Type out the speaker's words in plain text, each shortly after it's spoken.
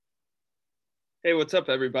Hey, what's up,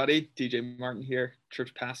 everybody? DJ Martin here,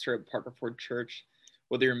 church pastor at Parker Ford Church.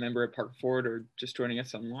 Whether you're a member at Parker Ford or just joining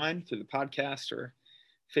us online through the podcast or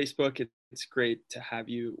Facebook, it's great to have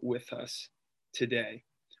you with us today.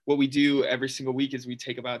 What we do every single week is we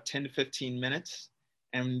take about 10 to 15 minutes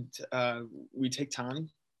and we take time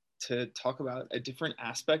to talk about a different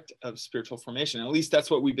aspect of spiritual formation. At least that's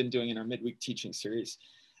what we've been doing in our midweek teaching series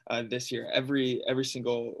this year. Every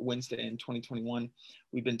single Wednesday in 2021,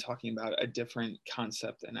 we've been talking about a different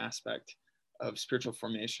concept and aspect of spiritual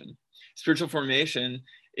formation. Spiritual formation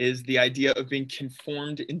is the idea of being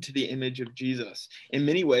conformed into the image of Jesus. In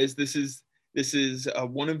many ways, this is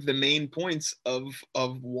one of the main points of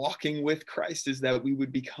walking with Christ, is that we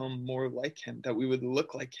would become more like him, that we would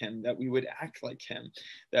look like him, that we would act like him,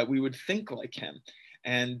 that we would think like him.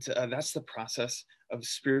 And that's the process of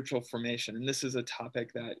spiritual formation. And this is a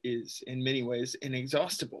topic that is in many ways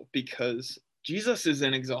inexhaustible because Jesus is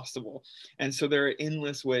inexhaustible. And so there are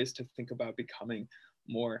endless ways to think about becoming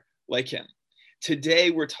more like him. Today,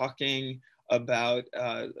 we're talking about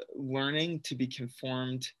learning to be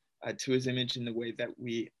conformed to his image in the way that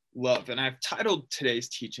we love. And I've titled today's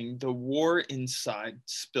teaching, "The War Inside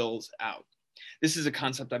Spills Out." This is a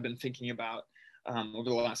concept I've been thinking about over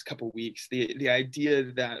the last couple of weeks, the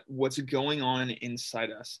idea that what's going on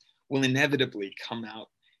inside us will inevitably come out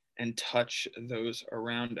and touch those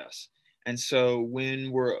around us. And so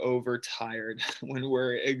when we're overtired, when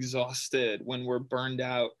we're exhausted, when we're burned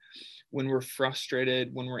out, when we're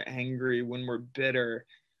frustrated, when we're angry, when we're bitter,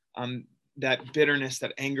 that bitterness,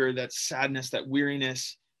 that anger, that sadness, that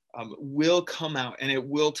weariness will come out, and it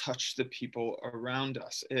will touch the people around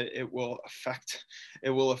us. It will affect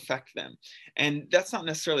them, and that's not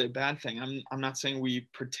necessarily a bad thing. I'm not saying we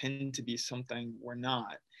pretend to be something we're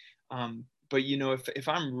not, but if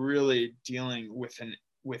I'm really dealing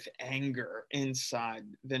with anger inside,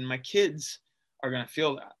 then my kids are going to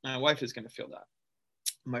feel that. My wife is going to feel that.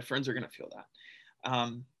 My friends are going to feel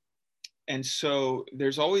that. And so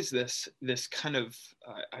there's always this kind of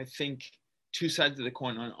I think two sides of the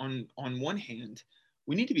coin. On one hand,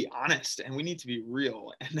 we need to be honest and we need to be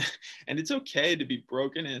real, and it's okay to be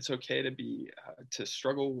broken, and it's okay to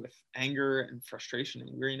struggle with anger and frustration and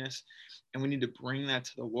weariness, and we need to bring that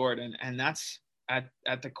to the Lord, and that's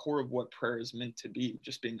at the core of what prayer is meant to be,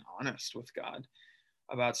 just being honest with God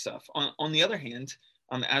about stuff. On the other hand,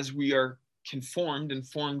 as we are conformed and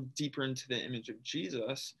formed deeper into the image of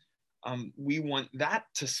Jesus, we want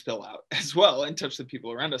that to spill out as well and touch the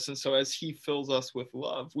people around us. And so as he fills us with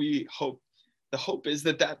love, the hope is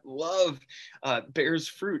that love bears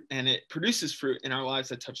fruit, and it produces fruit in our lives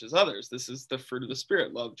that touches others. This is the fruit of the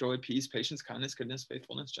Spirit: love, joy, peace, patience, kindness, goodness,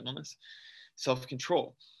 faithfulness, gentleness,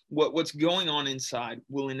 self-control. What's going on inside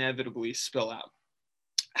will inevitably spill out.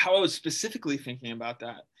 How I was specifically thinking about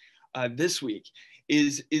that this week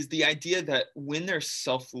is the idea that when there's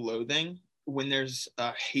self-loathing, when there's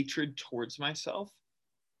hatred towards myself,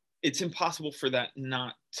 it's impossible for that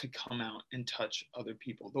not to come out and touch other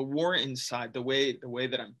people. The war inside, the way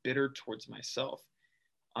that I'm bitter towards myself,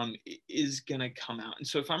 is going to come out. And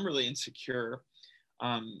so if I'm really insecure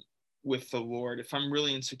with the Lord, if I'm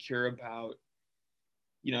really insecure about,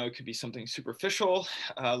 it could be something superficial,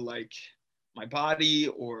 like my body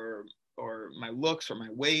or my looks or my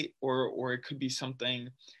weight, or it could be something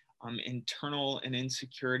internal, and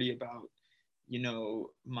insecurity about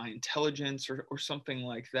my intelligence or something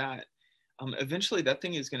like that. Eventually that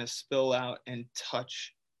thing is going to spill out and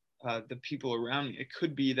touch the people around me. It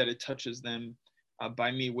could be that it touches them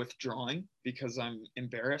by me withdrawing because I'm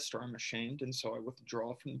embarrassed or I'm ashamed, and so I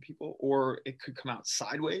withdraw from the people. Or it could come out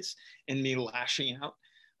sideways in me lashing out.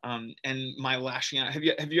 And my lashing out, have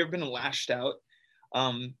you ever been lashed out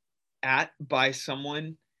at by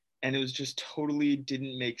someone, and it was just totally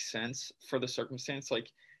didn't make sense for the circumstance? Like,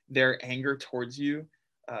 their anger towards you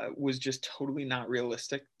was just totally not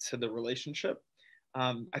realistic to the relationship.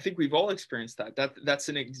 I think we've all experienced that. That's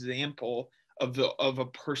an example of a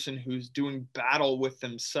person who's doing battle with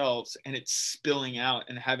themselves, and it's spilling out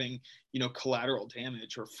and having collateral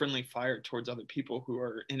damage or friendly fire towards other people who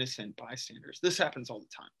are innocent bystanders. This happens all the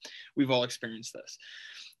time. We've all experienced this.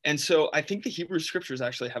 And so I think the Hebrew scriptures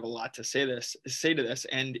actually have a lot to say to this.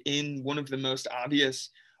 And in one of the most obvious,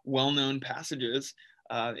 well-known passages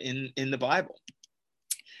in the Bible.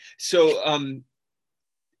 So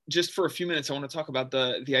just for a few minutes, I want to talk about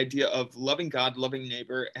the idea of loving God, loving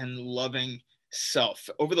neighbor, and loving self.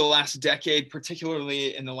 Over the last decade,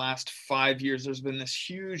 particularly in the last 5 years, there's been this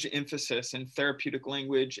huge emphasis in therapeutic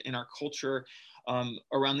language in our culture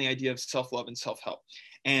around the idea of self-love and self-help.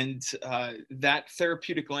 And that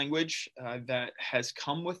therapeutic language that has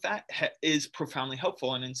come with that is profoundly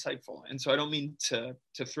helpful and insightful. And so I don't mean to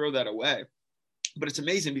throw that away. But it's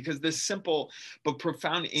amazing because this simple but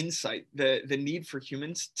profound insight, the need for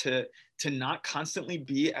humans to not constantly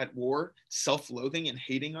be at war, self-loathing and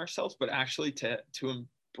hating ourselves, but actually to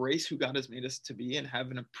embrace who God has made us to be and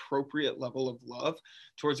have an appropriate level of love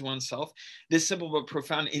towards oneself. This simple but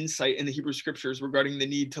profound insight in the Hebrew scriptures regarding the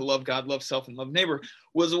need to love God, love self, and love neighbor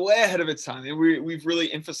was way ahead of its time. And we've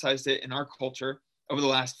really emphasized it in our culture over the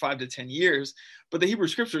last 5 to 10 years. But the Hebrew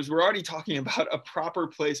scriptures were already talking about a proper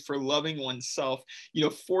place for loving oneself,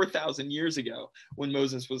 4,000 years ago when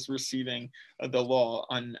Moses was receiving the law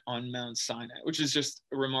on Mount Sinai, which is just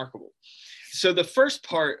remarkable. So the first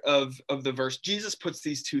part of the verse, Jesus puts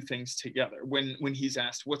these two things together. When he's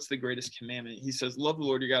asked, what's the greatest commandment? He says, love the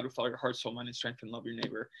Lord your God with all your heart, soul, mind, and strength, and love your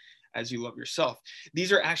neighbor as you love yourself.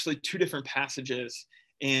 These are actually two different passages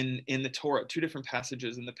in the Torah, two different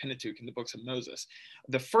passages in the Pentateuch, in the books of Moses.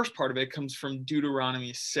 The first part of it comes from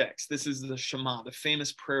Deuteronomy 6. This is the Shema, the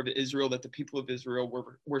famous prayer of Israel that the people of Israel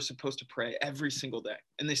were supposed to pray every single day.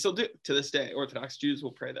 And they still do to this day. Orthodox Jews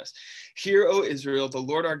will pray this. Hear, O Israel, the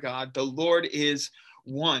Lord our God, the Lord is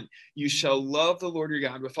one. You shall love the Lord your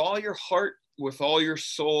God with all your heart, with all your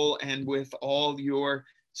soul, and with all your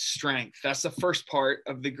strength. That's the first part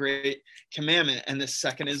of the great commandment, and the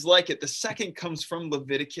second is like it. The second comes from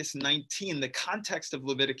Leviticus 19. The context of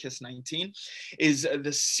Leviticus 19 is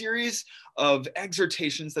the series of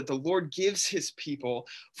exhortations that the Lord gives his people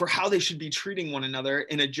for how they should be treating one another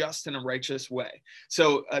in a just and a righteous way.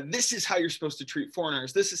 So this is how you're supposed to treat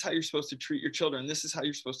foreigners. This is how you're supposed to treat your children. This is how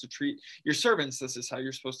you're supposed to treat your servants. This is how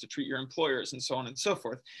you're supposed to treat your employers, and so on and so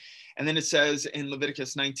forth. And then it says in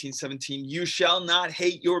Leviticus 19:17, you shall not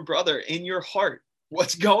hate your brother in your heart.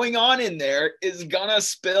 What's going on in there is gonna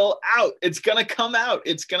spill out. It's gonna come out.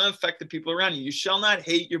 It's gonna affect the people around you. You shall not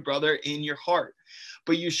hate your brother in your heart,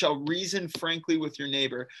 but you shall reason frankly with your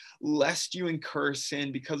neighbor, lest you incur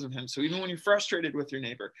sin because of him. So even when you're frustrated with your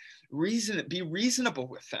neighbor, be reasonable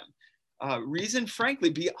with them. Reason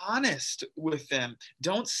frankly, be honest with them.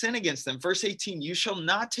 Don't sin against them. Verse 18, you shall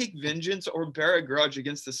not take vengeance or bear a grudge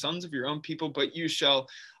against the sons of your own people, but you shall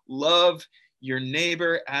love your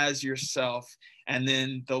neighbor as yourself. And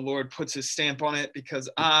then the Lord puts his stamp on it, because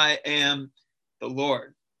I am the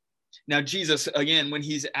Lord. Now, Jesus, again, when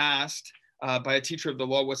he's asked by a teacher of the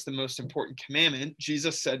law, what's the most important commandment?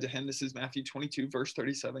 Jesus said to him, this is Matthew 22, verse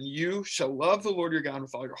 37, you shall love the Lord your God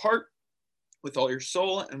with all your heart, with all your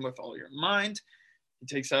soul, and with all your mind. He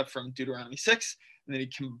takes that from Deuteronomy 6, and then he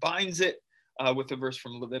combines it with a verse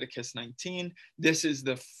from Leviticus 19. This is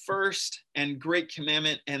the first and great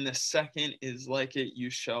commandment, and the second is like it. You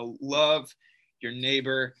shall love your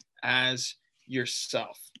neighbor as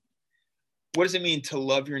yourself. What does it mean to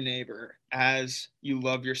love your neighbor as you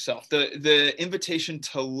love yourself? The invitation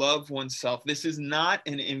to love oneself, this is not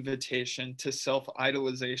an invitation to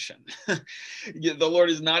self-idolization. The Lord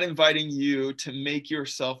is not inviting you to make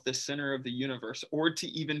yourself the center of the universe, or to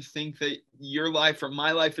even think that your life or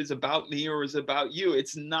my life is about me or is about you.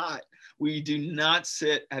 It's not. We do not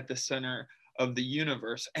sit at the center of the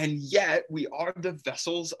universe, and yet we are the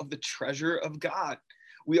vessels of the treasure of God.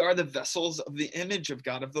 We are the vessels of the image of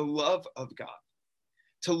God, of the love of God.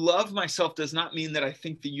 To love myself does not mean that I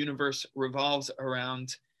think the universe revolves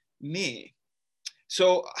around me.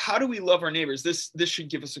 So how do we love our neighbors? This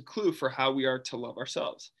should give us a clue for how we are to love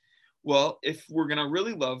ourselves. Well, if we're going to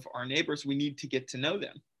really love our neighbors, we need to get to know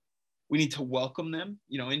them. We need to welcome them,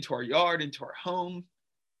 into our yard, into our home.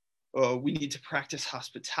 We need to practice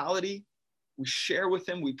hospitality. We share with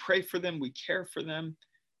them. We pray for them. We care for them.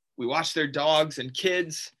 We watch their dogs and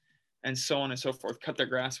kids, and so on and so forth, cut their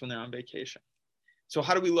grass when they're on vacation. So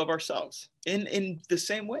how do we love ourselves? In the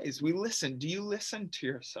same ways, we listen. Do you listen to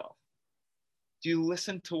yourself? Do you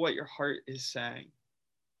listen to what your heart is saying?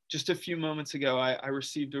 Just a few moments ago, I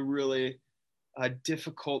received a really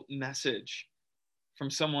difficult message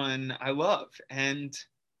from someone I love, and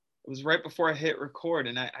it was right before I hit record,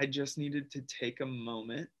 and I just needed to take a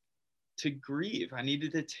moment to grieve. I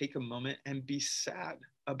needed to take a moment and be sad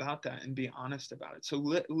about that and be honest about it. So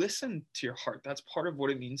listen to your heart. That's part of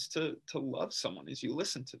what it means to love someone, is you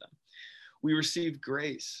listen to them. We receive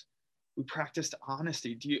grace. We practiced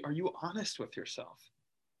honesty. Are you honest with yourself?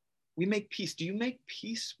 We make peace. Do you make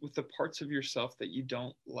peace with the parts of yourself that you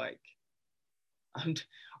don't like? And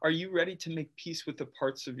are you ready to make peace with the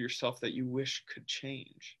parts of yourself that you wish could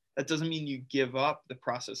change? That doesn't mean you give up the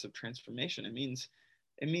process of transformation. It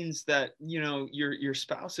means that, your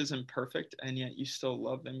spouse isn't perfect, and yet you still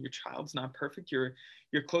love them. Your child's not perfect. Your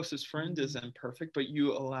closest friend isn't perfect, but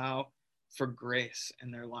you allow for grace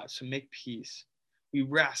in their lives. So make peace. We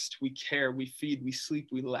rest, we care, we feed, we sleep,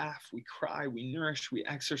 we laugh, we cry, we nourish, we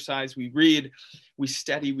exercise, we read, we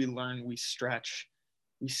study, we learn, we stretch,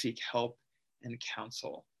 we seek help and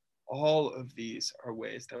counsel. All of these are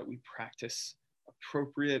ways that we practice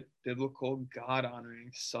appropriate, biblical,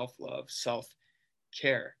 God-honoring self-love,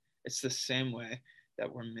 self-care. It's the same way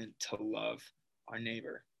that we're meant to love our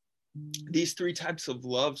neighbor. These three types of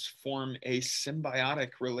loves form a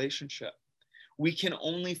symbiotic relationship. We can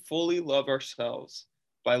only fully love ourselves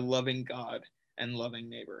by loving God and loving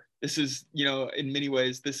neighbor. This is, in many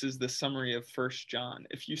ways, this is the summary of 1 John.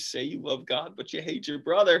 If you say you love God, but you hate your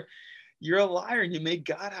brother, you're a liar and you make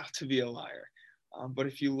God out to be a liar. But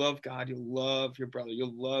if you love God, you'll love your brother,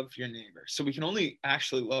 you'll love your neighbor. So we can only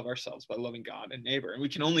actually love ourselves by loving God and neighbor. And we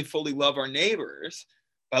can only fully love our neighbors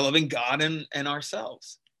by loving God and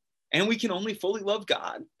ourselves. And we can only fully love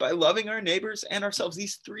God by loving our neighbors and ourselves.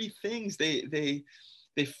 These three things, they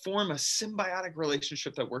form a symbiotic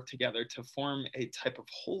relationship that work together to form a type of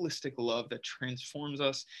holistic love that transforms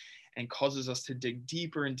us and causes us to dig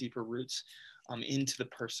deeper and deeper roots into the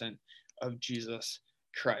person of Jesus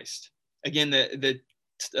Christ. Again,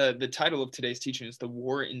 the title of today's teaching is "The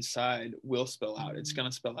War Inside Will Spill Out." It's going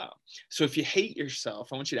to spill out. So if you hate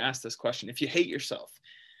yourself, I want you to ask this question. If you hate yourself,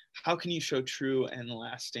 how can you show true and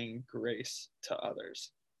lasting grace to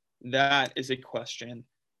others? That is a question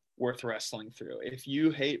worth wrestling through. If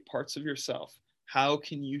you hate parts of yourself, how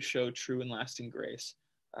can you show true and lasting grace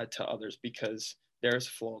to others? Because they're as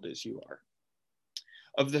flawed as you are.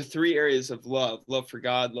 Of the three areas of love for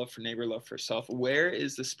God, love for neighbor, love for self, where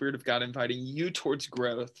is the Spirit of God inviting you towards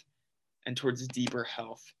growth and towards deeper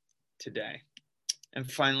health today?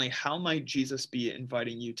 And finally, how might Jesus be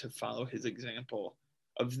inviting you to follow his example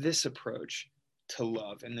of this approach to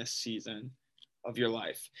love in this season of your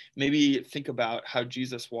life? Maybe think about how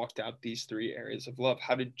Jesus walked out these three areas of love.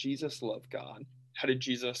 How did Jesus love God? How did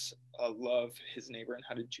Jesus love his neighbor? And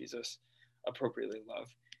how did Jesus appropriately love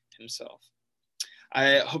himself?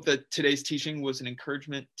 I hope that today's teaching was an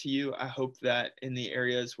encouragement to you. I hope that in the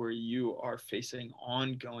areas where you are facing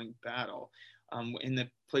ongoing battle, in the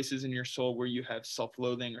places in your soul where you have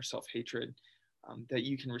self-loathing or self-hatred, that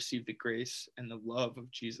you can receive the grace and the love of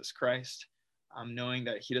Jesus Christ, knowing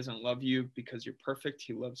that he doesn't love you because you're perfect.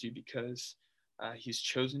 He loves you because he's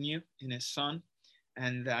chosen you in his Son,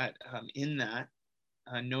 and that in that,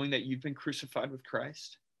 knowing that you've been crucified with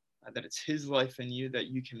Christ, that it's his life in you, that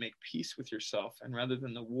you can make peace with yourself. And rather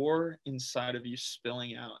than the war inside of you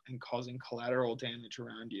spilling out and causing collateral damage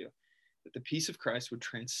around you, that the peace of Christ would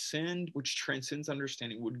transcend, which transcends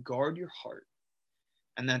understanding, would guard your heart.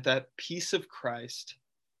 And that peace of Christ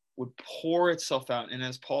would pour itself out. And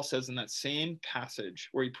as Paul says in that same passage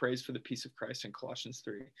where he prays for the peace of Christ in Colossians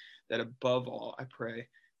 3, that above all, I pray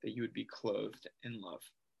that you would be clothed in love.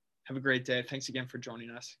 Have a great day. Thanks again for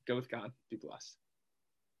joining us. Go with God. Be blessed.